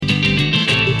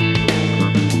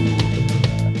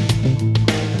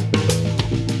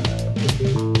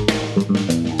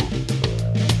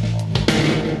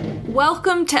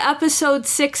Welcome to episode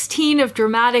 16 of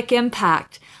Dramatic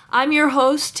Impact. I'm your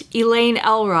host, Elaine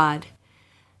Elrod.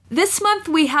 This month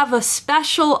we have a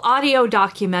special audio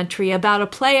documentary about a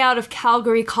play out of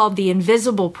Calgary called The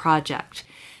Invisible Project.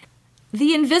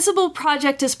 The Invisible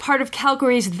Project is part of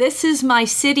Calgary's This Is My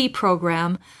City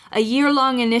program, a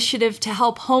year-long initiative to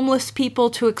help homeless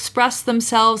people to express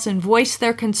themselves and voice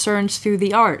their concerns through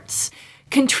the arts.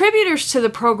 Contributors to the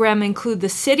program include the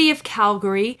City of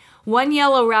Calgary, One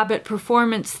Yellow Rabbit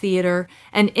Performance Theatre,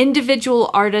 and individual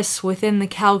artists within the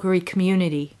Calgary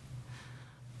community.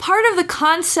 Part of the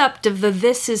concept of the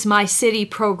This Is My City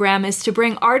program is to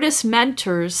bring artist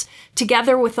mentors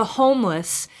together with the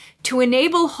homeless to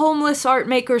enable homeless art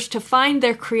makers to find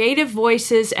their creative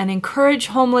voices and encourage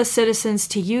homeless citizens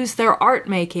to use their art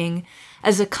making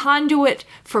as a conduit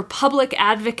for public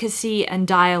advocacy and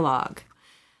dialogue.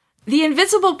 The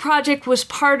Invisible Project was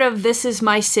part of This Is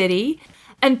My City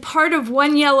and part of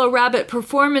One Yellow Rabbit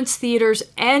Performance Theater's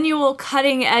annual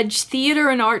cutting-edge theater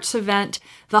and arts event,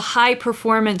 the High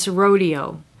Performance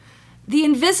Rodeo. The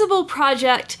Invisible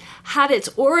Project had its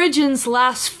origins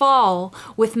last fall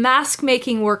with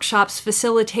mask-making workshops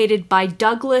facilitated by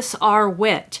Douglas R.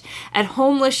 Witt at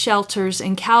homeless shelters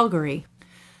in Calgary.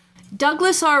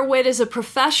 Douglas R. Witt is a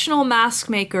professional mask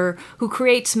maker who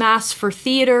creates masks for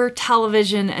theater,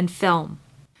 television, and film.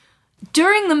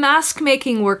 During the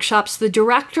mask-making workshops, the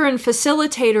director and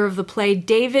facilitator of the play,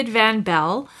 David Van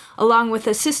Bell, along with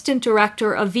assistant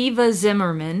director Aviva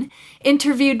Zimmerman,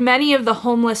 interviewed many of the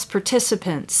homeless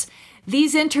participants.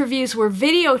 These interviews were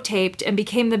videotaped and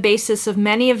became the basis of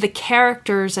many of the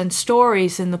characters and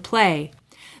stories in the play.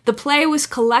 The play was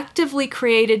collectively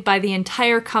created by the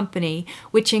entire company,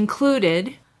 which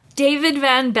included David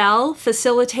Van Bell,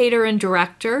 facilitator and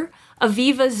director,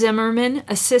 Aviva Zimmerman,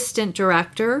 assistant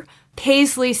director,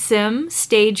 Paisley Sim,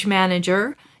 stage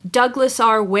manager, Douglas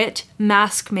R. Witt,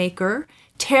 mask maker,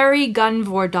 Terry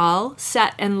Gunvordal,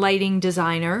 set and lighting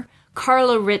designer,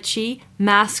 Carla Ritchie,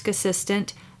 mask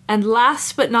assistant, and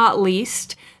last but not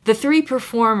least, the three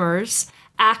performers,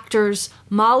 actors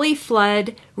Molly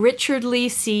Flood, Richard Lee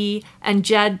See, and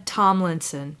Jed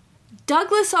Tomlinson.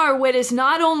 Douglas R. Witt is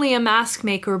not only a mask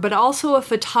maker but also a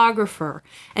photographer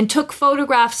and took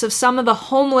photographs of some of the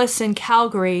homeless in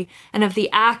Calgary and of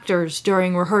the actors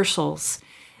during rehearsals.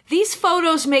 These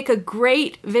photos make a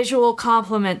great visual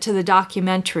complement to the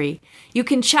documentary. You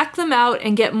can check them out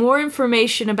and get more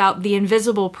information about the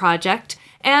Invisible Project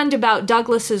and about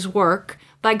Douglas's work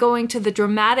by going to the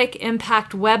Dramatic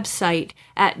Impact website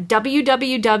at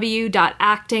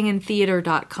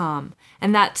www.actingandtheater.com,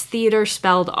 and that's theater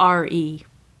spelled R-E.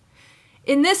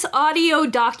 In this audio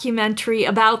documentary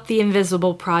about the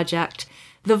Invisible Project,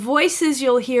 the voices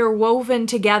you'll hear woven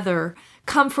together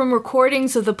come from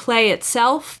recordings of the play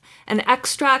itself and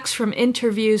extracts from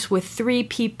interviews with three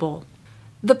people.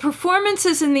 The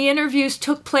performances and the interviews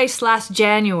took place last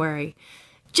January.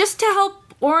 Just to help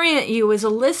orient you as a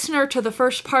listener to the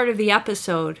first part of the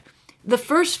episode, the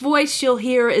first voice you'll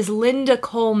hear is Linda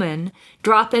Coleman,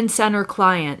 drop-in center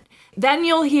client. Then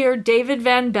you'll hear David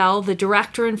Van Bell, the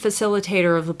director and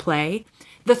facilitator of the play.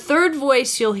 The third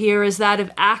voice you'll hear is that of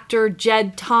actor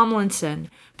Jed Tomlinson,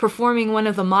 performing one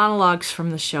of the monologues from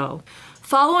the show.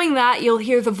 Following that, you'll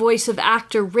hear the voice of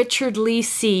actor Richard Lee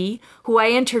See, who I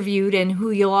interviewed and who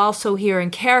you'll also hear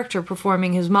in character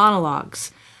performing his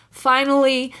monologues.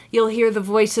 Finally, you'll hear the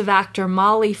voice of actor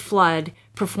Molly Flood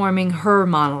performing her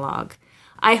monologue.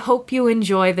 I hope you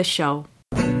enjoy the show.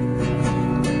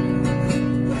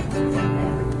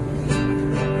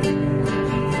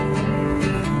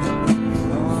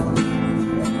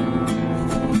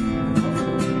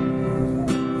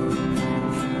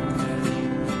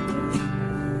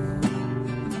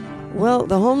 Well,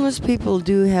 the homeless people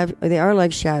they are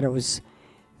like shadows.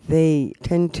 They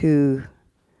tend to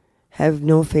have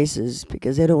no faces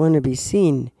because they don't want to be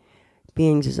seen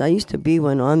beings. I used to be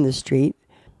one on the street.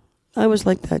 I was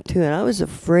like that too, and I was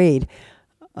afraid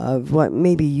of what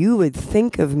maybe you would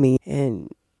think of me.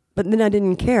 But then I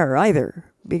didn't care either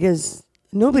because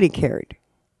nobody cared.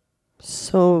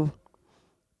 So,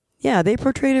 yeah, they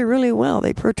portrayed it really well.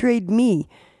 They portrayed me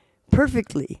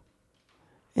perfectly.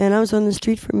 And I was on the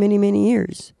street for many, many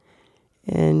years.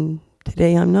 And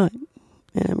today I'm not,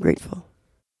 and I'm grateful.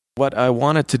 What I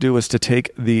wanted to do was to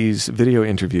take these video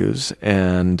interviews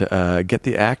and get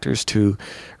the actors to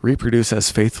reproduce as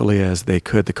faithfully as they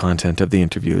could the content of the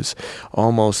interviews,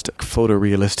 almost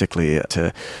photorealistically,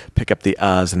 to pick up the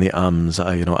ahs and the ums.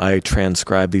 I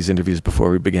transcribed these interviews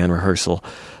before we began rehearsal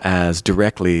as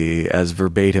directly, as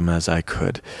verbatim as I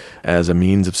could, as a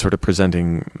means of sort of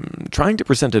trying to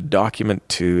present a document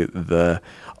to the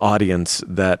audience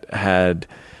that had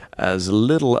as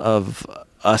little of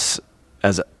us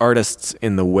as artists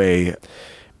in the way,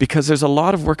 because there's a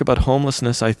lot of work about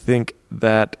homelessness, I think,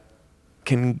 that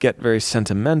can get very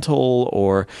sentimental,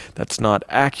 or that's not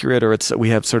accurate, or we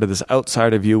have sort of this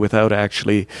outsider view without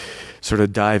actually sort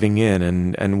of diving in.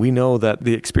 And we know that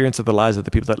the experience of the lives of the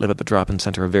people that live at the drop-in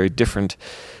center are very different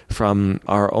from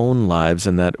our own lives,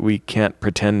 and that we can't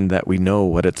pretend that we know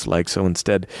what it's like. So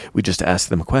instead, we just asked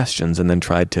them questions and then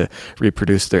tried to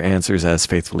reproduce their answers as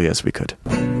faithfully as we could.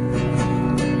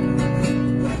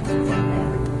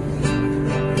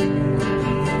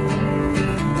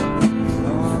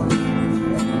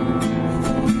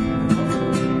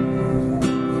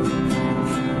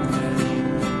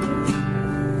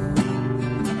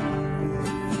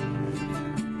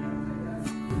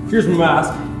 Here's my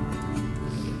mask.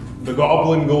 The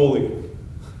Goblin Goalie.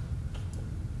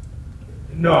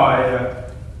 No, I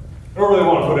don't really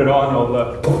want to put it on.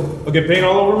 I'll get paint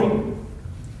all over me.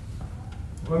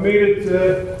 I made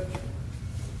it,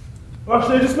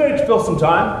 actually I just made it to fill some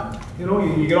time. You know,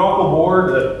 you get awful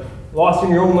bored, lost in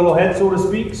your own little head, so to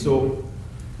speak, so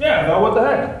yeah, I thought, what the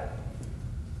heck?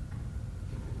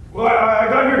 Well, I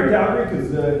got here to Calgary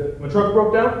because my truck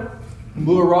broke down.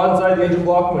 Blew a rod inside the engine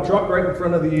block of my truck right in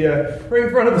front of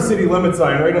the city limit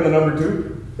sign, right on the number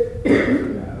 2.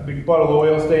 A big bottle of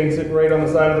oil stain sitting right on the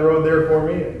side of the road there for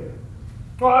me.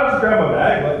 Well, I just grabbed my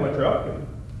bag, left my truck.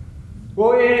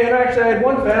 And actually I had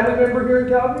one family member here in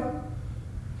Calgary.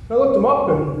 I looked them up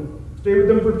and stayed with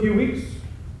them for a few weeks.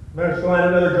 Managed to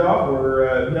land another job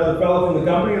where another fellow from the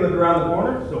company lived around the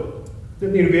corner, so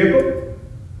didn't need a vehicle.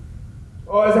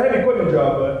 Oh, it was a heavy equipment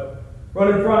job,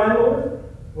 running front end loader.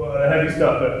 Well, the heavy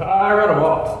stuff, I run them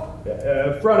all.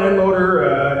 Front end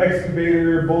loader,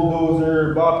 excavator,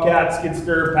 bulldozer, bobcat, skid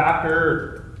steer,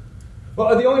 packer.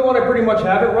 Well, the only one I pretty much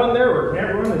haven't run there, or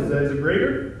can't run, is a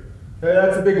grader.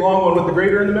 That's a big long one with the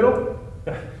grader in the middle.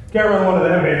 Can't run one of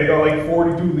them, man. They got like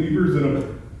 42 levers in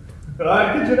them.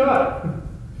 I kid you not.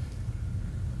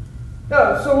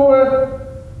 Yeah, so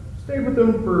stayed with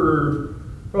them for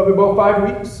probably about 5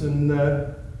 weeks, and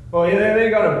they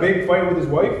got a big fight with his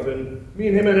wife, and me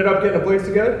and him ended up getting a place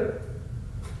together.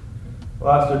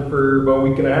 Lasted for about a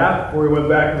week and a half before he went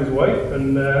back with his wife,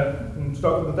 and I'm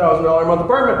stuck with a $1,000 a month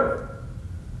apartment.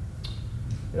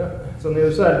 Yeah, it's on the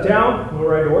other side of town, no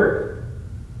ride to work.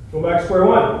 Go back to square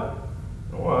one.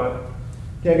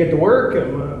 Can't get to work,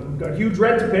 and got huge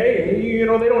rent to pay, and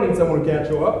they don't need someone who can't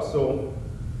show up, so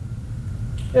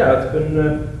yeah, it's been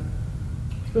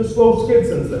a slow skid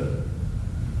since then.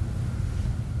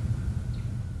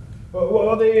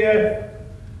 Well,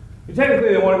 technically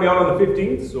they wanted me out on the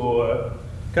 15th, so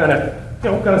kind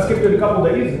of skipped it a couple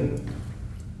days, and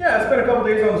yeah, I spent a couple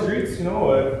days on the streets.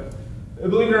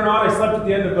 Believe it or not, I slept at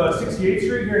the end of 68th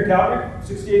Street here in Calgary,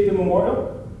 68th and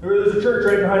Memorial. There's a church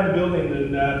right behind the building,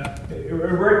 and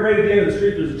right at the end of the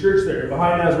street, there's a church there.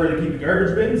 Behind that is where they keep the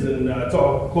garbage bins, and it's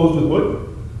all closed with wood.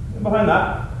 And behind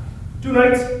that, 2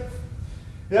 nights.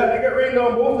 Yeah, I got rained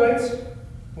on both nights.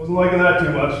 Wasn't liking that too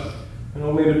much.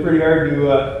 Made it pretty hard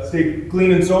to stay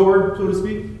clean and sober, so to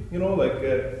speak. When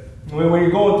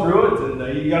you're going through it,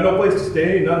 and you got no place to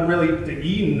stay, nothing really to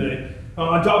eat, and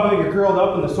on top of it, you're curled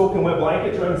up in the soaking wet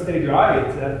blanket trying to stay dry.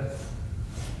 It's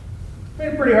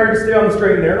made it pretty hard to stay on the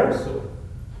straight and narrow. So,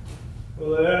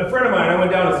 a friend of mine, I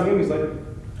went down to see him. He's like,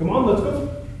 "Come on, let's go.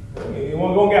 You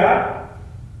want to go and get high?"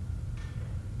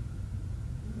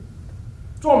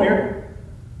 So I'm here.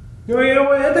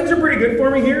 Things are pretty good for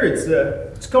me here. It's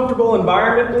a comfortable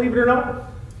environment, believe it or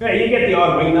not. Yeah, you get the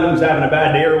odd wingnut who's having a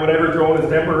bad day or whatever, throwing his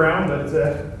temper around, but it's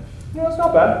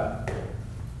not bad.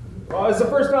 It's the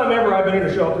first time ever I've been in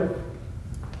a shelter.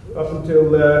 Up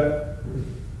until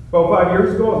about 5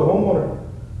 years ago, I was a homeowner.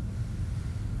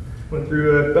 Went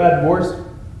through a bad divorce,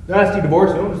 nasty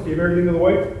divorce. Just gave everything to the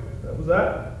wife. That was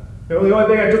that. The only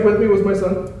thing I took with me was my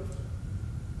son.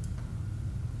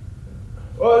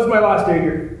 Well, this is my last day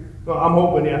here. I'm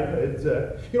hoping, yeah. It's,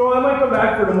 I might come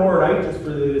back for tomorrow night just for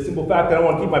the simple fact that I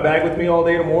want to keep my bag with me all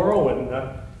day tomorrow. And,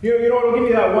 it'll give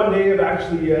me that one day of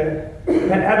actually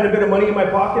having a bit of money in my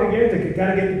pocket again to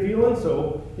kind of get the feeling.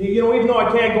 So, even though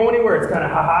I can't go anywhere, it's kind of,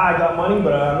 haha, I got money,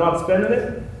 but I'm not spending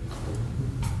it.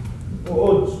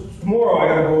 Well, tomorrow I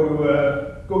got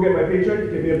to go get my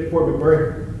paycheck, get me up to Fort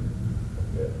McMurray.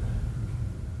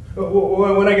 Yeah.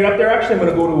 When I get up there, actually, I'm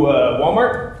going to go to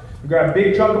Walmart. Grab a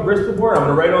big chunk of Bristol board. I'm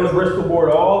going to write on the Bristol board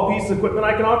all the pieces of equipment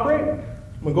I can operate.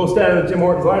 I'm going to go stand in the Tim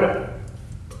Hortons lineup.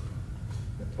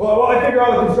 Well, I figure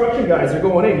all the construction guys are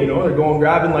going in, they're going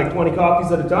grabbing like 20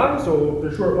 coffees at a time, so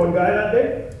they're short one guy that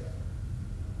day.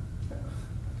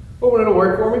 Hoping it'll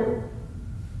work for me.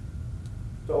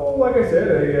 So, like I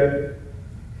said,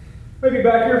 might be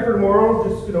back here for tomorrow,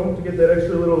 just, to get that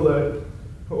extra little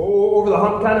over the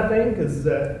hump kind of thing, because,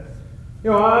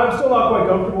 I'm still not quite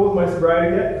comfortable with my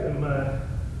sobriety yet. I'm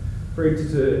afraid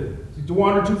to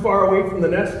wander too far away from the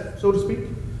nest, so to speak.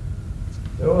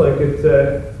 I don't know,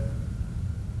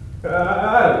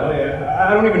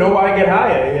 I don't even know why I get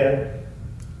high. I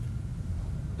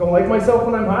don't like myself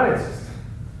when I'm high. It's just,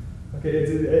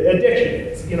 it's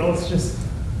addiction. It's just...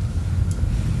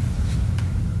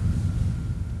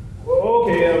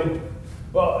 Okay,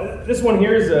 well, this one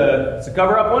here is it's a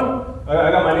cover-up one.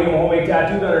 I got my name homemade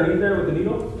tattooed underneath there with the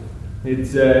needle.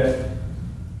 It's, I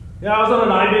was on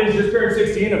a 9-inch, just turned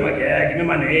 16. I'm like, yeah, give me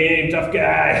my name, tough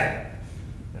guy.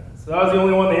 So that was the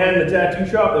only one they had in the tattoo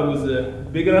shop that was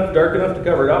big enough, dark enough to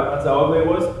cover it up. That's how ugly it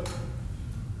was.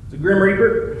 It's a Grim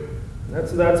Reaper.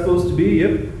 That's what that's supposed to be,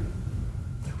 yep.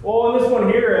 Well, on this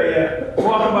one here,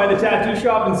 walking by the tattoo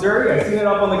shop in Surrey, I seen it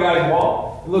up on the guy's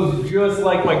wall. It looks just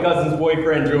like my cousin's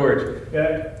boyfriend, George.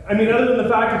 Yeah. I mean, other than the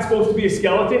fact it's supposed to be a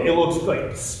skeleton, it looks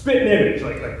like spitting image,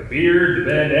 like the beard,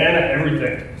 the bandana,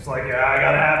 everything. It's like, yeah, I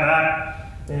gotta have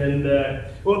that. And,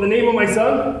 the name of my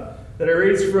son that I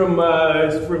raised from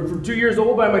 2 years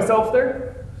old by myself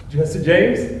there, Justin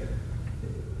James.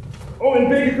 Oh, and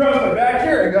big across my back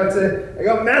here, I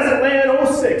got Mazatlan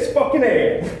 06, fucking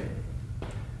A.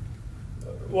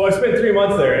 Well, I spent 3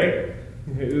 months there, eh?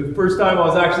 It was the first time I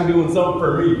was actually doing something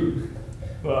for me.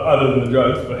 Well, other than the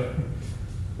drugs, but...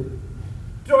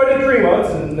 So I did 3 months,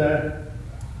 and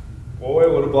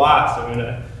boy, what a blast. I mean,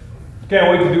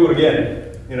 can't wait to do it again.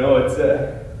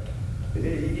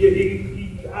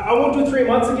 I won't do 3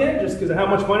 months again just because of how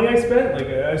much money I spent. Like,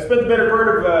 I spent the better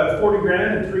part of 40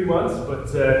 grand in 3 months,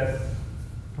 but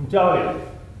I'm telling you,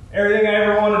 everything I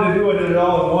ever wanted to do, I did it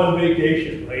all in one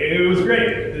vacation. Like, it was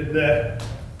great.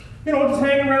 Just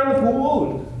hanging around the pool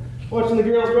and watching the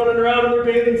girls running around in their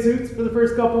bathing suits for the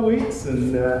first couple of weeks.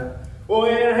 And, I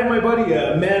had my buddy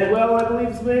Manuel, I believe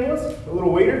his name was, a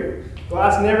little waiter.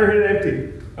 Glass never hit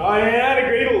empty. I had a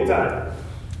great old time.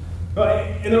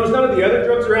 And there was none of the other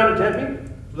drugs around to tempt me,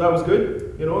 so that was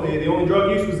good. The only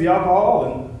drug use was the alcohol.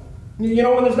 And,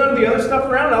 when there's none of the other stuff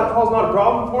around, alcohol's not a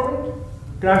problem for me.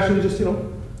 I can actually just,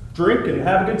 drink and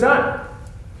have a good time.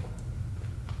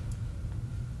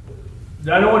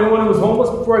 Did I know anyone who was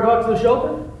homeless before I got to the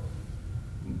shelter?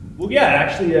 Well, yeah,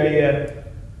 actually,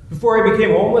 before I became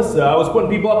homeless, I was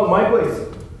putting people up at my place.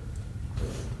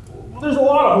 Well, there's a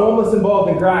lot of homeless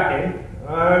involved in cracking.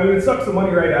 I mean, it sucks the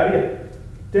money right out of you. It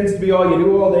tends to be all you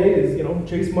do all day is,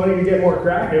 chase money to get more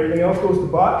crack. Everything else goes to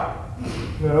pot.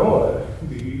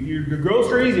 Your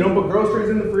groceries, you don't put groceries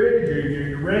in the fridge.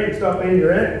 Your rent, your stuff paying your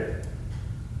rent.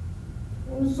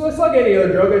 It's like any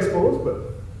other drug, I suppose, but...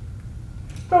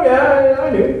 Oh yeah, I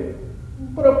knew.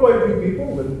 Put up quite a few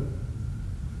people, and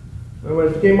when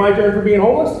it became my turn for being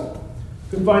homeless,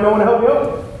 couldn't find no one to help me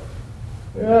out.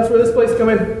 Yeah, that's where this place come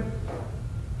in.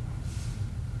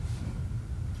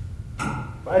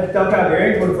 If I had to tell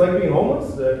Calgarians what it's like being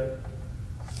homeless,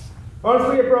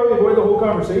 honestly, I'd probably avoid the whole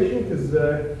conversation, because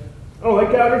I don't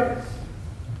like Calgary.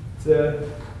 Other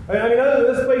than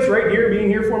this place right here being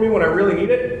here for me when I really need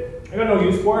it, I got no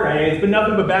use for it. It's been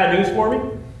nothing but bad news for me.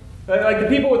 Like the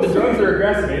people with the drugs that are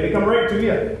aggressive, they come right to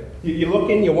you. You look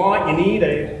in, you want, you need.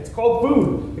 It's called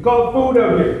food. They call it food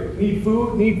out here. Need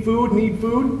food, need food, need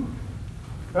food.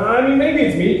 Maybe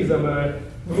it's me because I'm a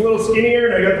little skinnier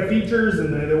and I got the features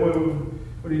and what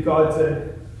do you call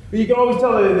it? You can always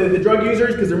tell the drug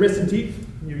users because they're missing teeth.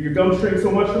 Your gums shrink so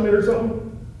much from it or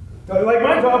something. Like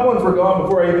my top ones were gone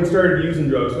before I even started using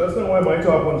drugs, so that's not why my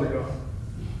top ones are gone.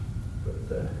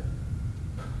 But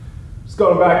just got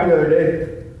them back the other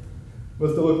day.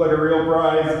 Must have looked like a real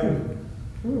prize.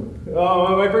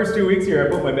 My first 2 weeks here, I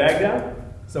put my bag down.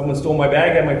 Someone stole my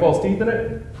bag, had my false teeth in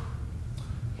it.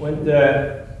 Went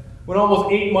almost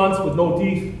 8 months with no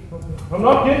teeth. I'm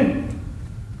not kidding.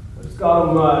 I just got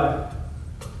them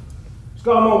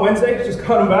on Wednesday, just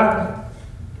got them back.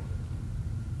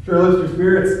 Sure lifts your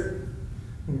spirits.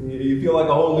 You feel like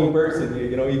a whole new person.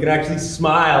 You can actually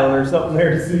smile and there's something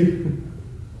there to see.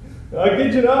 I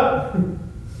kid you not.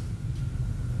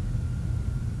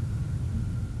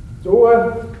 So,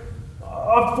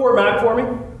 off to Fort Mac for me.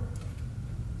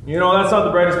 That's not the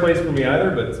brightest place for me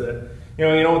either, but,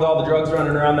 with all the drugs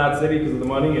running around that city because of the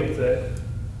money, that's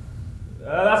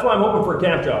why I'm hoping for a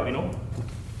camp job,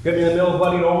 Get me in the middle of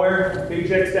bloody nowhere,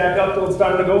 paycheck stack up till it's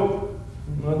time to go.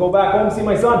 I'll go back home and see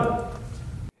my son.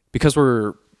 Because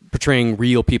we're portraying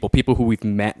real people who we've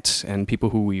met and people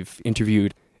who we've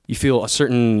interviewed, you feel a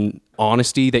certain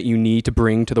honesty that you need to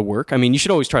bring to the work. You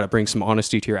should always try to bring some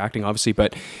honesty to your acting, obviously,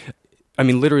 but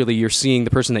literally you're seeing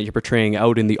the person that you're portraying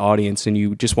out in the audience and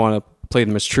you just want to play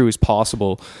them as true as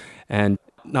possible and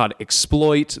not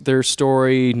exploit their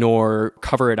story nor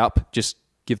cover it up, just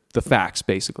give the facts,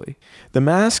 basically. The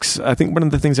masks, I think one of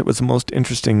the things that was most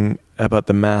interesting about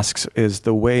the masks is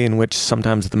the way in which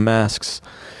sometimes the masks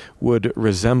would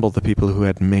resemble the people who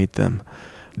had made them.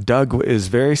 Doug is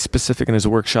very specific in his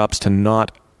workshops to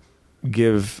not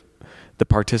give the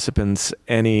participants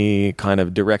any kind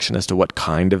of direction as to what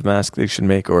kind of mask they should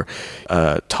make or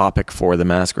a topic for the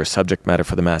mask or a subject matter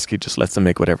for the mask. He just lets them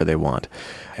make whatever they want.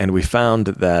 And we found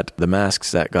that the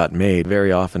masks that got made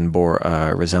very often bore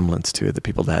a resemblance to the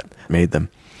people that made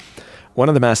them. One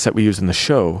of the masks that we use in the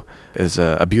show is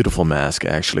a beautiful mask,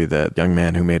 actually. The young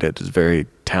man who made it is very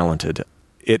talented.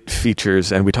 It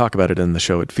features, and we talk about it in the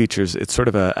show, it's sort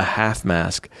of a half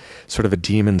mask, sort of a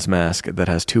demon's mask that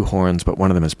has two horns, but one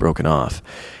of them is broken off.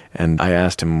 And I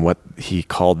asked him what he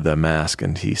called the mask,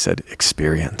 and he said,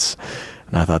 Experience.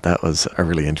 And I thought that was a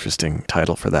really interesting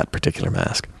title for that particular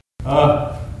mask.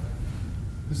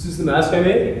 This is the mask I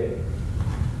made.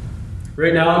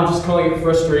 Right now I'm just calling it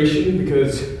Frustration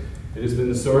because it has been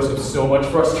the source of so much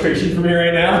frustration for me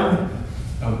right now.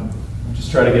 I'm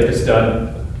just trying to get this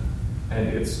done. And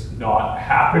it's not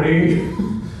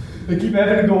happening. I keep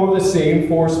having to go over the same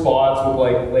 4 spots with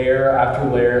like layer after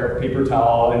layer of paper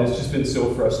towel, and it's just been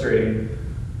so frustrating.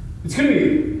 It's gonna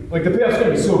be, like, the payoff's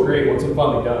gonna be so great once I'm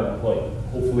finally done. Like,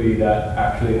 hopefully that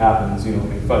actually happens, you know,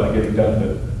 me finally getting done,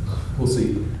 but we'll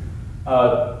see.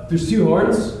 There's 2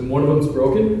 horns, and one of them's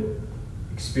broken.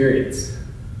 Experience.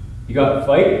 He got in a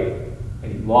fight,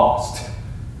 and he lost.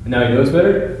 And now he knows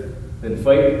better than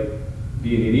fight,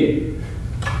 be an idiot.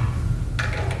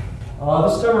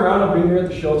 This time around, I've been here at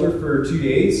the shelter for 2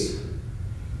 days.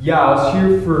 Yeah, I was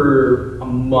here for a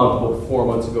month, about 4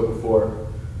 months ago before.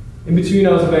 In between,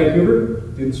 I was in Vancouver,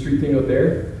 doing the street thing out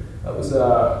there. That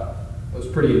was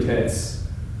pretty intense.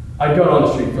 I'd gone on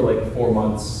the street for like 4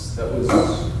 months. That was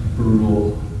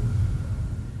brutal.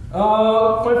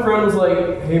 My friend was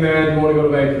like, hey man, you want to go to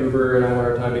Vancouver? And I have a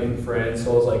hard time making friends,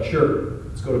 so I was like, sure,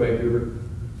 let's go to Vancouver.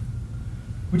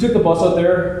 We took the bus out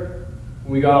there.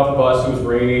 When we got off the bus, it was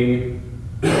raining.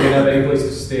 We didn't have any place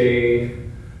to stay.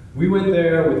 We went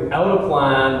there without a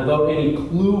plan, without any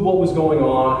clue what was going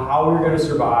on, how we were going to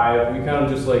survive. We kind of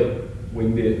just like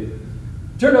winged it.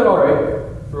 Turned out all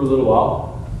right for a little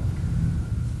while.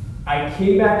 I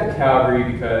came back to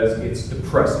Calgary because it's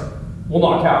depressing. Well,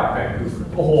 not Calgary, Vancouver.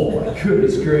 Oh my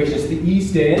goodness gracious, the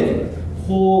East End.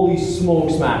 Holy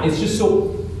smokes, man! It's just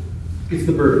so. It's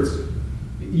the birds.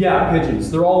 Yeah,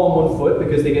 pigeons. They're all on 1 foot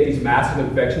because they get these massive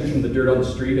infections from the dirt on the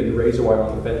street and the razor wire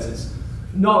on the fences.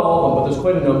 Not all of them, but there's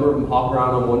quite a number of them hop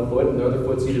around on 1 foot and the other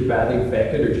foot's either badly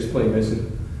infected or just plain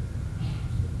missing.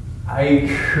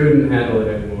 I couldn't handle it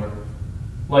anymore.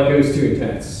 Like, it was too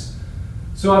intense.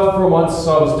 So after 4 months,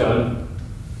 I was done.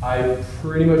 I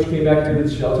pretty much came back to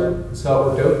the shelter. That's how it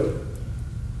worked out.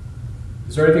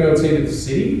 Is there anything I would say to the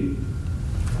city?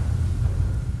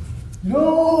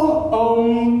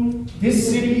 No,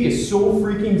 this city is so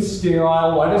freaking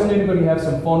sterile. Why doesn't anybody have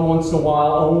some fun once in a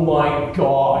while? Oh my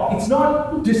god. It's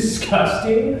not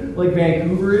disgusting like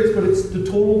Vancouver is, but it's the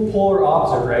total polar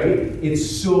opposite, right? It's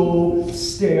so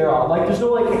sterile. Like, there's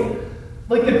no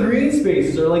like the green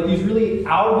spaces are like these really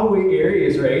out of the way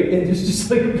areas, right? And there's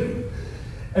just like,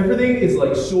 everything is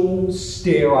like so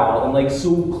sterile and like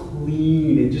so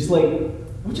clean and just like,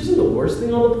 which isn't the worst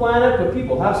thing on the planet, but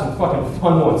people have some fucking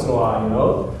fun once in a while, you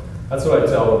know? That's what I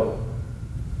tell them.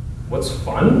 What's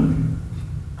fun?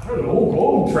 I don't know,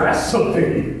 go and trash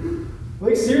something.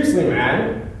 Like, seriously,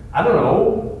 man. I don't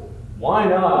know. Why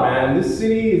not, man? This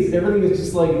city everything is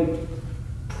just like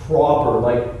proper.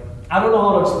 Like, I don't know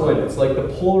how to explain it. It's like the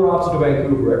polar opposite of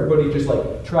Vancouver. Everybody just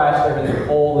like trash everything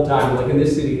all the time. Like in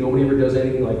this city, nobody ever does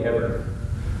anything like ever.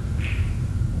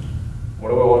 What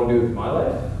do I want to do with my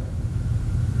life?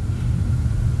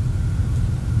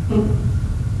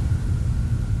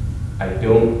 I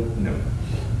don't know.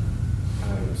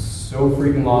 I'm so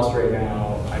freaking lost right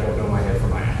now, I don't know my head from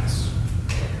my ass.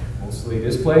 Mostly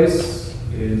this place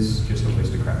is just a place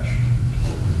to crash.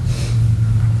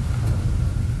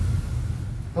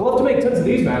 I love to make tons of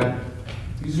these, man.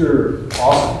 These are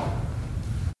awesome.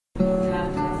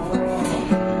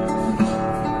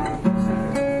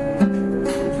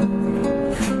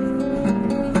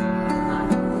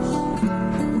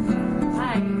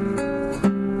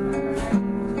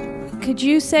 Could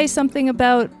you say something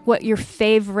about what your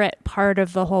favorite part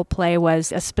of the whole play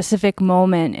was, a specific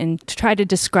moment, and try to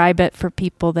describe it for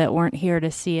people that weren't here to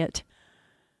see it?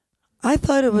 I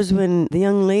thought it was when the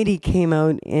young lady came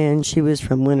out and she was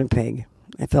from Winnipeg.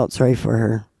 I felt sorry for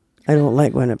her. I don't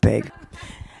like Winnipeg.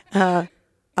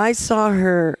 I saw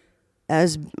her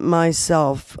as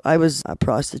myself, I was a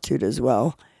prostitute as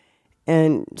well.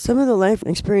 And some of the life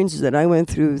experiences that I went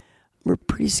through were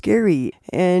pretty scary.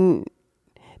 And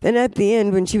then at the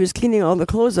end, when she was cleaning all the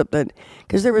clothes up,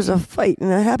 because there was a fight,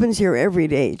 and that happens here every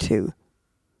day too.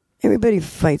 Everybody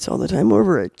fights all the time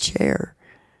over a chair,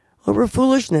 over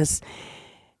foolishness.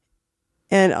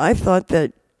 And I thought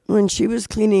that when she was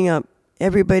cleaning up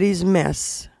everybody's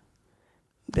mess,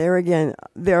 there again,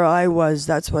 there I was.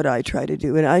 That's what I try to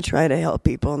do. And I try to help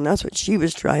people. And that's what she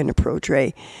was trying to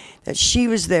portray. That she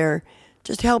was there,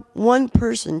 just help one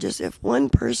person. Just if one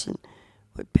person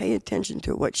would pay attention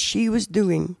to what she was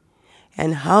doing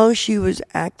and how she was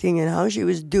acting and how she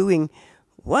was doing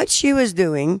what she was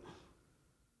doing,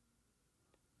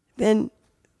 then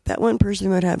that one person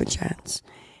would have a chance.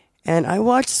 And I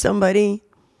watched somebody,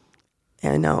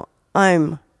 and now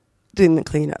I'm doing the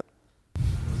cleanup.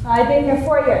 I've been here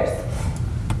 4 years.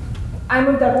 I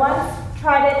moved up once,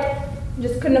 tried it,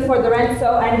 just couldn't afford the rent,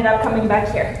 so I ended up coming back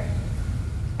here.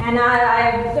 And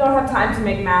I don't have time to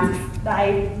make masks.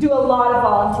 I do a lot of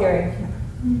volunteering.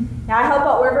 Now I help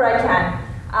out wherever I can.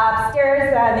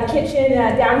 Upstairs, the kitchen,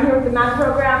 down here with the math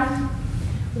program.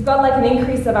 We've got like an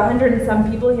increase of 100 and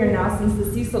some people here now since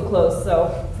the Cecil closed,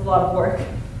 so it's a lot of work.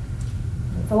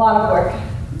 It's a lot of work.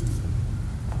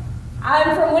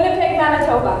 I'm from Winnipeg,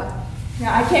 Manitoba.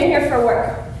 Now, I came here for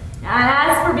work. And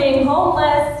as for being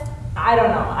homeless, I don't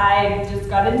know. I just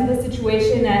got into the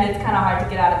situation and it's kind of hard to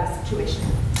get out of the situation.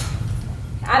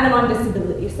 And I'm on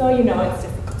disability, so you know it's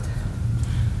difficult.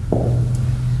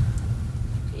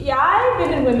 Yeah, I've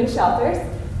been in women's shelters.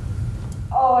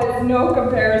 Oh, it's no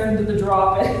comparison to the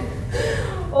drop-in.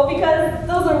 Well, because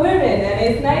those are women and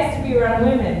it's nice to be around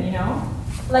women, you know?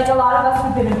 Like a lot of us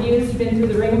have been abused, been through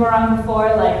the rigmarole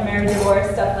before, like marriage,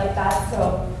 divorce, stuff like that,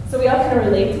 so we all kind of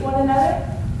relate to one another.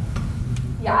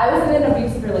 Yeah, I was in an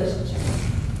abusive relationship.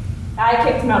 I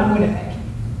kicked him out in Winnipeg.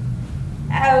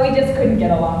 We just couldn't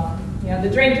get along. You know, the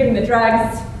drinking, the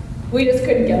drugs, we just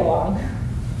couldn't get along.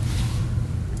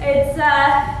 It's,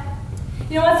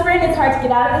 you know, once we're in, it's hard to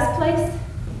get out of this place.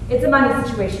 It's a money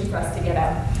situation for us to get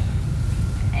out.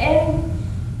 And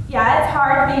yeah, it's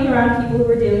hard being around people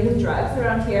who are dealing with drugs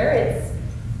around here. It's,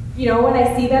 you know, when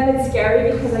I see them, it's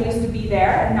scary because I used to be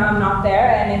there and now I'm not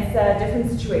there, and it's a different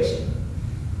situation.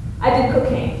 I did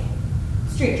cocaine,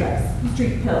 street drugs,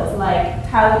 street pills like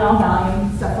Tylenol,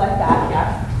 Valium, stuff like that,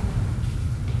 yeah.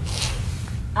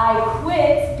 I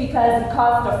quit because it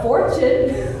cost a fortune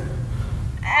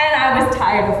and I was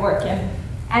tired of working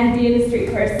and being a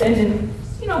street person and,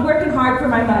 you know, working hard for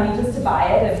my money just to buy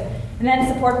it and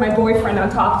then support my boyfriend on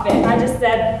top of it. And I just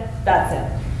said, that's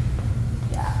it.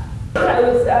 Yeah. I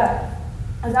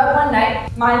was out one night,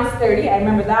 -30, I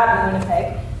remember that in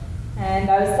Winnipeg. And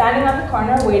I was standing on the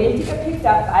corner waiting to get picked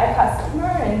up by a customer,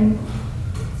 and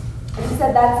I just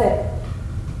said, that's it.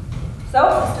 So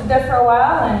I stood there for a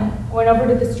while and went over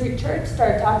to the street church,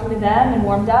 started talking to them and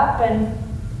warmed up, and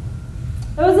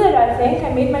that was it, I think.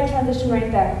 I made my transition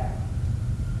right there.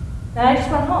 Then I just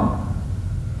went home.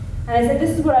 And I said, this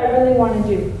is what I really want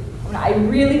to do. I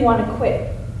really want to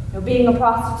quit, you know, being a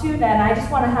prostitute, and I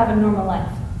just want to have a normal life.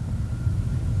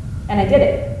 And I did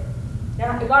it.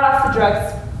 Yeah, I got off the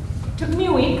drugs. It took me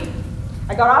a week.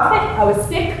 I got off it. I was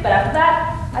sick, but after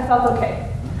that, I felt okay.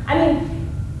 I mean,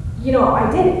 you know,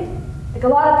 I did it. Like a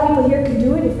lot of people here can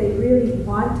do it if they really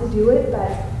want to do it,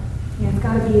 but you know, it's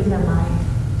got to be in their mind.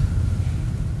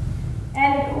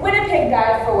 And Winnipeg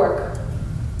died for work.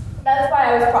 That's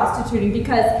why I was prostituting,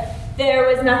 because there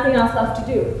was nothing else left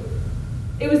to do.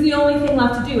 It was the only thing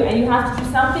left to do, and you have to do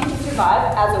something to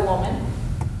survive as a woman.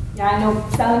 Yeah, I know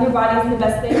selling your body isn't the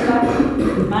best thing,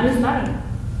 but money's money.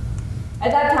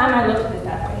 At that time, I looked at it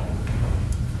that way.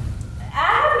 I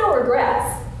have no regrets.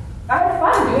 I had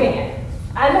fun doing it.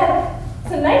 I met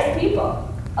some nice people,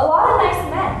 a lot of nice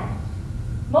men.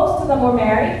 Most of them were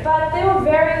married, but they were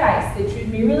very nice. They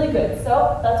treated me really good,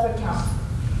 so that's what counts.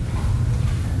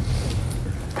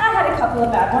 I had a couple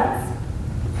of bad ones.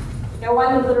 You know,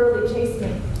 one that literally chased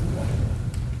me.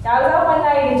 I was out one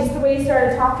night, and just the way he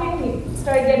started talking, he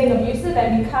started getting abusive,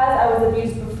 and because I was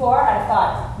abused before, I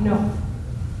thought, no,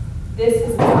 this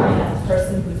is the sign of the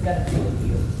person who's going to be with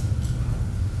you.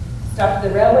 Stopped at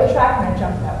the railway track, and I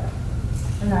jumped out.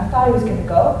 And I thought he was going to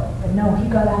go, but no, he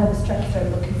got out of his truck and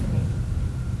started looking for me.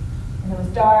 And it was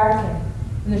dark,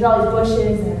 and there's all these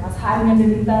bushes, and I was hiding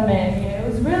underneath them, and you know, it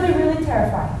was really, really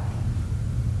terrifying.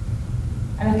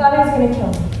 And I thought he was going to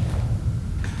kill me.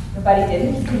 But he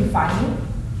didn't. He couldn't find me.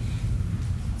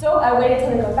 So I waited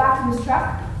till he got back to his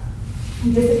truck.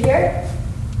 He disappeared.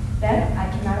 Then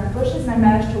I came out of the bushes and I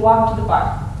managed to walk to the bar.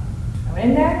 I went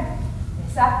in there, and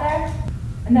I sat there,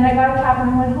 and then I got a cab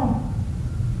and I went home.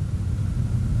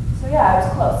 So yeah, it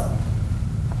was close.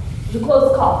 It was a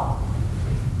close call.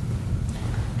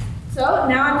 So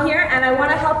now I'm here and I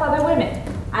want to help other women.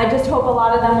 I just hope a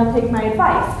lot of them will take my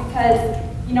advice because,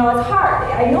 you know, it's hard.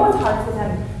 I know it's hard for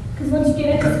them because once you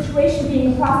get into a situation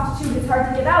being a prostitute, it's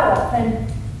hard to get out of.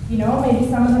 And, you know, maybe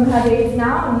some of them have AIDS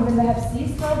now and even they have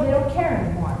C, so they don't care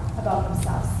anymore about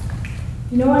themselves.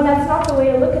 You know, and that's not the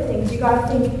way to look at things. You got to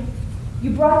think,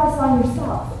 you brought this on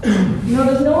yourself. You know,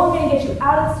 there's no one going to get you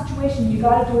out of the situation. You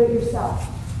got to do it yourself.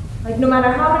 Like, no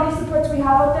matter how many supports we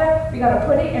have out there, we got to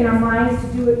put it in our minds to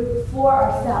do it for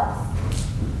ourselves.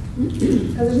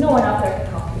 Because there's no one out there to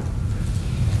help you.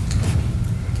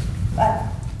 But,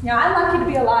 you know, I'm lucky to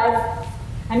be alive.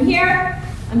 I'm here,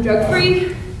 I'm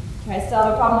drug-free. I still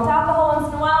have a problem with alcohol once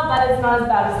in a while, but it's not as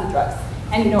bad as the drugs.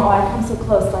 And, you know, I come so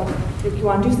close, like, if you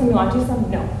want to do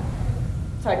something, no.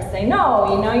 It's hard to say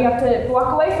no, you know, you have to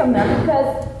walk away from them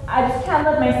because I just can't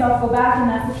let myself go back in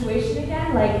that situation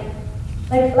again. Like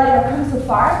I've come so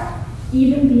far,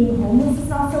 even being homeless is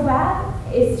not so bad.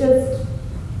 It's just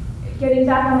getting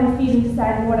back on my feet and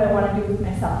deciding what I want to do with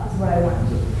myself is what I want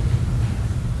to do.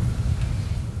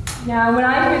 Now, when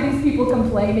I hear these people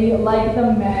complaining, like the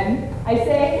men, I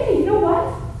say, hey, you know what?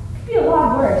 It could be a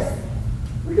lot worse.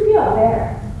 We could be out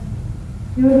there.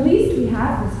 You know, at least we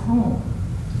have this home.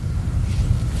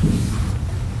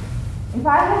 If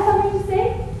I have something to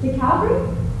say to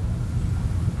Calgary,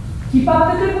 keep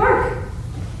up the good work.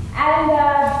 And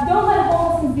don't let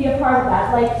homelessness be a part of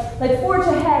that. Like forge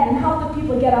ahead and help the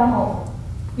people get a home.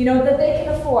 You know, that they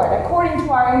can afford according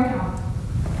to our income.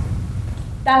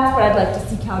 That's what I'd like to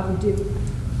see Calgary do.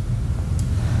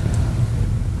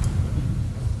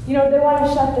 You know, they want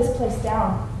to shut this place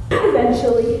down.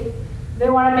 Eventually, they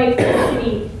want to make the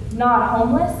city not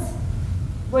homeless,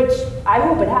 which I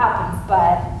hope it happens,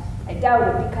 but I doubt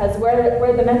it because where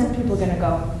are the mental people going to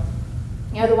go?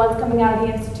 You know, the ones coming out of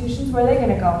the institutions, where are they going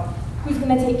to go? Who's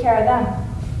going to take care of them?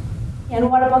 And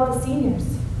what about the seniors?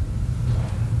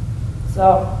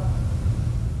 So,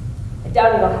 I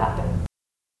doubt it'll happen.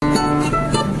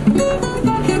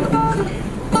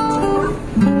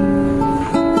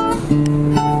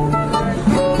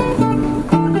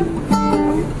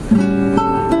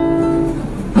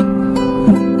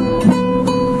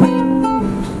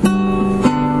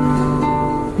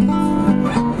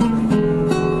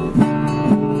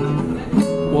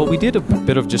 We did a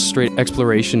bit of just straight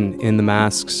exploration in the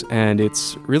masks, and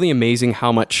it's really amazing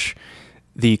how much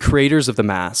the creators of the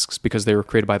masks, because they were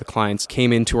created by the clients,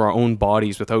 came into our own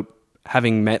bodies without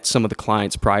having met some of the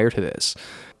clients prior to this.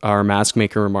 Our mask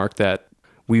maker remarked that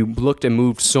we looked and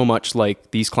moved so much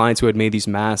like these clients who had made these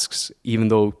masks, even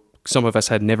though some of us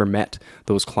had never met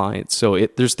those clients. So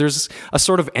there's a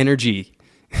sort of energy,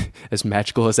 as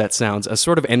magical as that sounds, a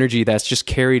sort of energy that's just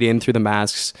carried in through the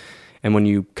masks. And when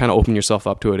you kind of open yourself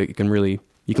up to it, you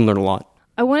can learn a lot.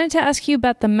 I wanted to ask you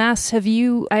about the masks.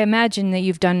 I imagine that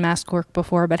you've done mask work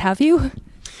before, but have you?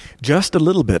 Just a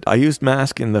little bit. I used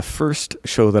mask in the first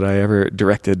show that I ever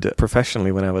directed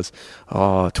professionally when I was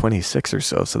 26 or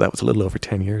so. So that was a little over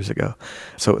 10 years ago.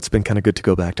 So it's been kind of good to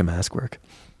go back to mask work.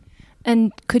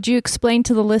 And could you explain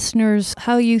to the listeners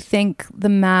how you think the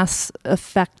masks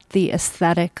affect the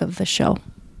aesthetic of the show?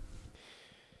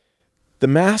 The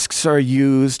masks are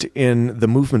used in the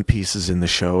movement pieces in the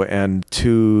show, and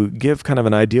to give kind of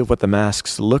an idea of what the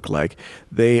masks look like,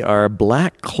 they are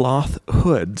black cloth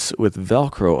hoods with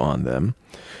Velcro on them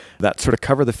that sort of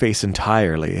cover the face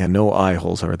entirely, and no eye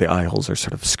holes, or the eye holes are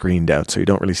sort of screened out, so you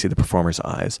don't really see the performer's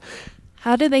eyes.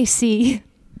 How do they see?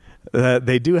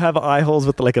 They do have eye holes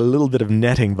with like a little bit of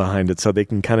netting behind it, so they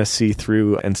can kind of see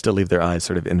through and still leave their eyes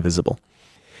sort of invisible.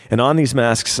 And on these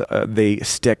masks, they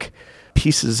stick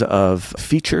pieces of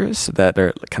features that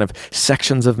are kind of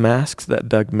sections of masks that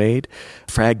Doug made,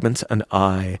 fragments, an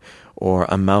eye, or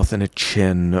a mouth and a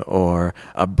chin, or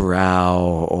a brow,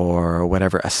 or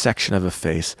whatever, a section of a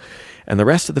face. And the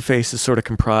rest of the face is sort of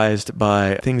comprised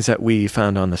by things that we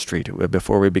found on the street.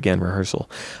 Before we began rehearsal,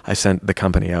 I sent the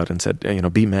company out and said,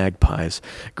 be magpies.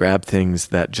 Grab things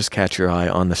that just catch your eye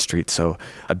on the street. So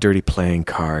a dirty playing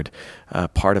card,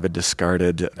 part of a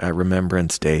discarded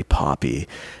Remembrance Day poppy,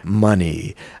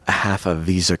 money, a half a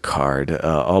Visa card,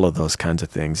 all of those kinds of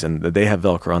things. And they have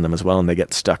Velcro on them as well, and they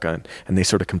get stuck on, and they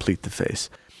sort of complete the face.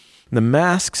 The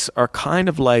masks are kind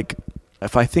of like,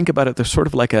 if I think about it, they're sort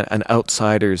of like an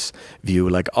outsider's view,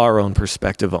 like our own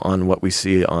perspective on what we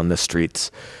see on the streets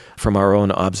from our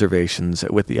own observations,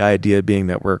 with the idea being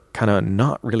that we're kind of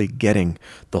not really getting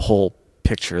the whole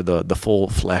picture, the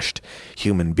full-fleshed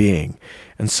human being.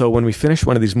 And so when we finish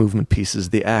one of these movement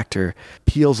pieces, the actor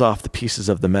peels off the pieces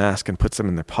of the mask and puts them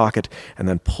in their pocket, and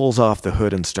then pulls off the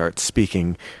hood and starts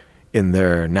speaking in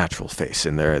their natural face,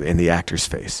 in the actor's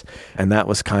face. And that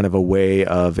was kind of a way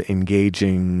of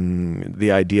engaging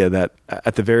the idea that,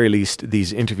 at the very least,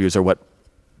 these interviews are what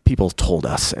people told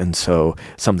us, and so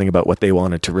something about what they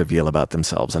wanted to reveal about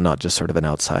themselves, and not just sort of an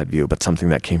outside view, but something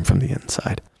that came from the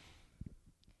inside.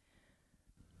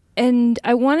 And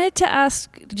I wanted to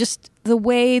ask, just the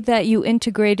way that you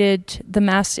integrated the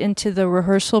masks into the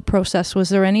rehearsal process, was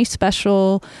there any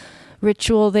special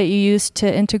ritual that you used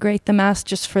to integrate the masks,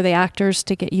 just for the actors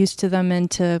to get used to them and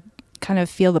to kind of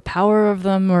feel the power of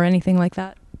them, or anything like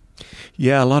that?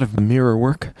 Yeah, a lot of mirror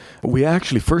work. We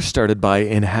actually first started by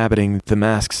inhabiting the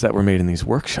masks that were made in these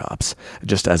workshops,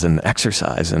 just as an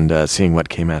exercise, and seeing what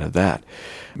came out of that.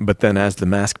 But then as the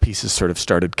mask pieces sort of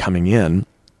started coming in,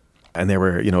 and they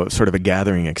were, sort of a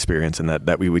gathering experience, in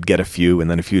that we would get a few, and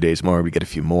then a few days more, we'd get a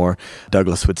few more.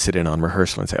 Douglas would sit in on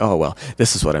rehearsal and say, oh, well,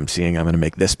 this is what I'm seeing. I'm going to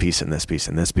make this piece and this piece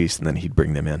and this piece, and then he'd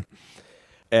bring them in.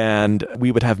 And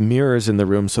we would have mirrors in the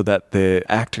room so that the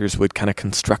actors would kind of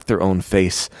construct their own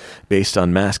face based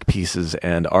on mask pieces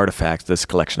and artifacts, this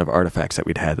collection of artifacts that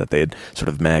we'd had that they had sort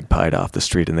of magpied off the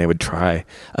street. And they would try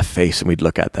a face, and we'd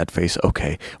look at that face.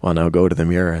 Okay, well, now go to the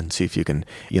mirror and see if you can,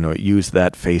 use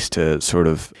that face to sort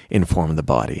of inform the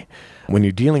body. When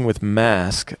you're dealing with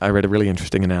mask, I read a really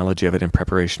interesting analogy of it in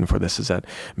preparation for this, is that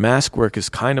mask work is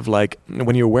kind of like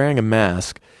when you're wearing a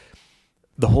mask,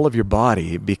 the whole of your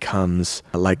body becomes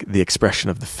like the expression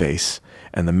of the face,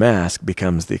 and the mask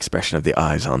becomes the expression of the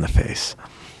eyes on the face.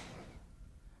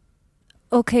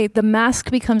 Okay, the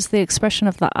mask becomes the expression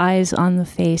of the eyes on the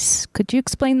face. Could you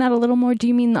explain that a little more? Do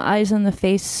you mean the eyes on the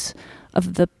face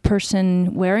of the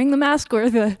person wearing the mask, or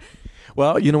the...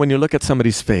 Well, when you look at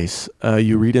somebody's face,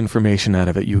 you read information out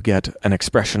of it, you get an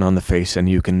expression on the face, and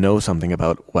you can know something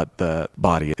about what the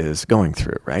body is going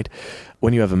through, right?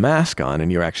 When you have a mask on and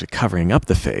you're actually covering up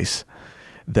the face,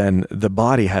 then the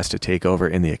body has to take over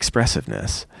in the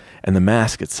expressiveness, and the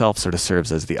mask itself sort of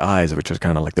serves as the eyes, which is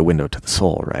kind of like the window to the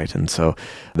soul, right? And so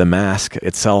the mask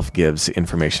itself gives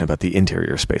information about the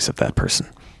interior space of that person.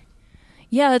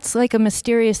 Yeah, it's like a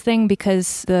mysterious thing,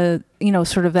 because the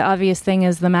sort of the obvious thing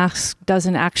is the mask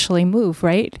doesn't actually move,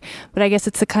 right? But I guess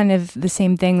it's the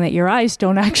same thing, that your eyes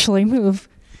don't actually move.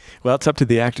 Well, it's up to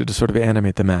the actor to sort of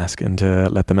animate the mask and to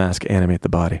let the mask animate the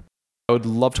body. I would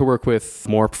love to work with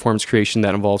more performance creation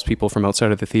that involves people from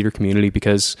outside of the theater community,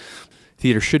 because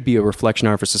theater should be a reflection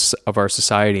of our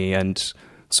society, and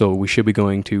so we should be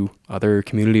going to other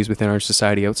communities within our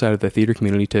society outside of the theater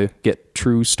community to get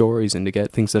true stories and to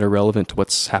get things that are relevant to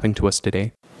what's happening to us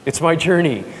today. It's my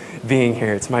journey being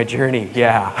here. It's my journey,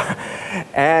 yeah.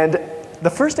 And the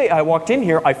first day I walked in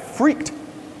here, I freaked.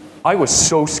 I was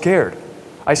so scared.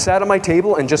 I sat at my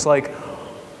table and just like,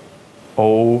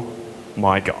 oh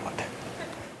my God.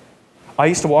 I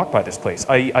used to walk by this place.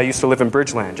 I used to live in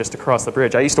Bridgeland, just across the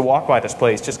bridge. I used to walk by this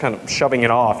place, just kind of shoving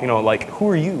it off, like, who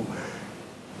are you?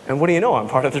 And what do you know? I'm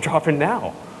part of the Drop-In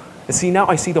Now. And see, now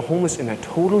I see the homeless in a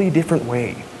totally different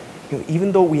way.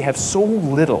 Even though we have so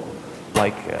little,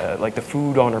 like the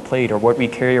food on our plate or what we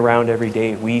carry around every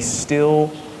day, we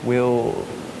still will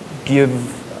give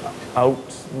out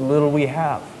little we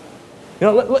have.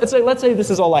 Let's say this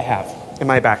is all I have in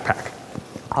my backpack.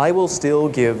 I will still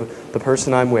give the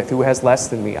person I'm with who has less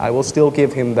than me, I will still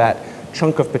give him that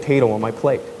chunk of potato on my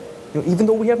plate. Even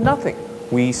though we have nothing,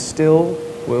 we still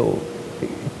will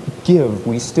give,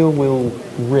 we still will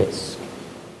risk.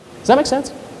 Does that make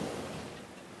sense?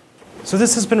 So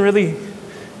this has been really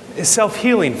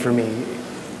self-healing for me.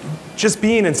 Just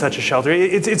being in such a shelter,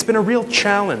 it's been a real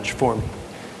challenge for me.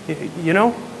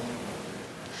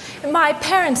 My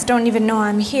parents don't even know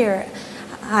I'm here.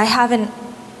 I haven't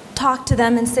talked to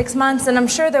them in 6 months, and I'm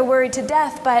sure they're worried to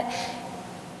death, but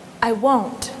I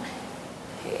won't.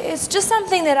 It's just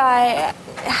something that I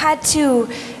had to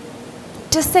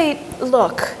just say,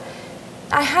 look,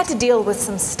 I had to deal with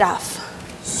some stuff.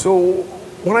 So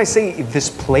when I say this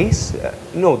place,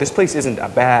 no, this place isn't a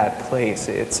bad place.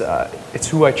 It's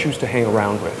who I choose to hang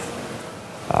around with.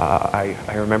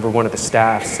 I remember one of the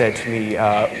staff said to me,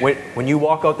 when you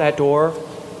walk out that door,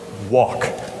 walk.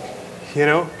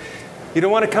 You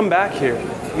don't want to come back here.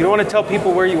 You don't want to tell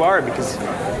people where you are because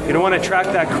you don't want to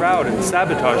attract that crowd and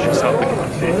sabotage yourself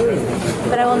again.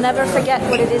 But I will never forget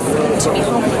what it is to be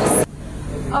homeless.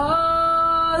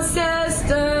 Oh,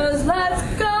 sisters, let's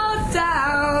go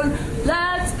down.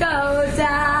 Let's go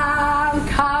down.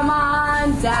 Come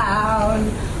on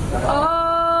down.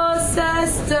 Oh,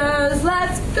 sisters,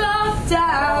 let's go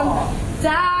down.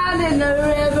 Down in the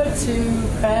river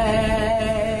to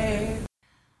pray.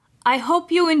 I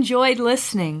hope you enjoyed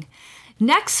listening.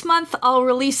 Next month, I'll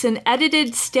release an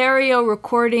edited stereo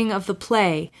recording of the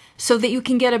play so that you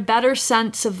can get a better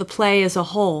sense of the play as a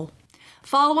whole.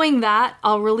 Following that,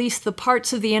 I'll release the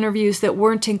parts of the interviews that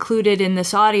weren't included in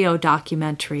this audio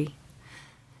documentary.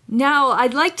 Now,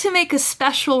 I'd like to make a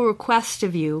special request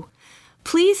of you.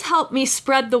 Please help me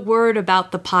spread the word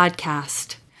about the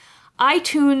podcast.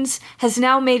 iTunes has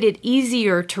now made it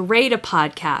easier to rate a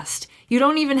podcast. You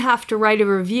don't even have to write a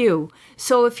review.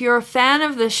 So if you're a fan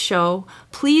of this show,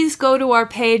 please go to our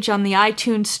page on the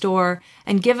iTunes store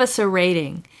and give us a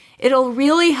rating. It'll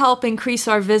really help increase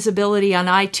our visibility on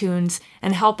iTunes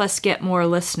and help us get more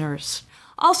listeners.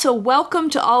 Also, welcome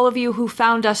to all of you who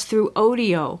found us through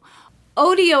Odeo.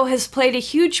 Odeo has played a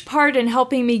huge part in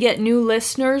helping me get new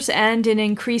listeners and in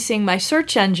increasing my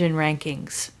search engine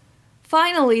rankings.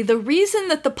 Finally, the reason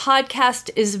that the podcast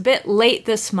is a bit late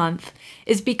this month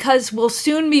is because we'll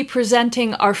soon be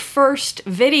presenting our first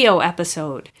video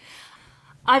episode.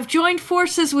 I've joined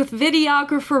forces with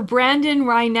videographer Brandon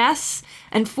Ryness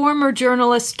and former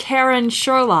journalist Karen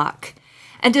Sherlock.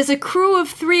 And as a crew of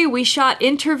 3, we shot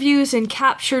interviews and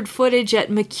captured footage at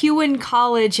MacEwan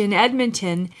College in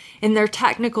Edmonton in their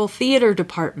technical theater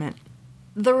department.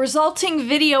 The resulting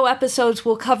video episodes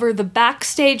will cover the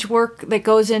backstage work that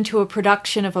goes into a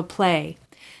production of a play.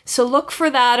 So look for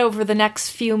that over the next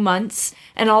few months,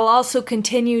 and I'll also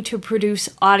continue to produce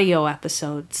audio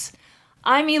episodes.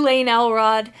 I'm Elaine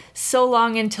Elrod. So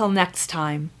long until next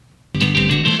time.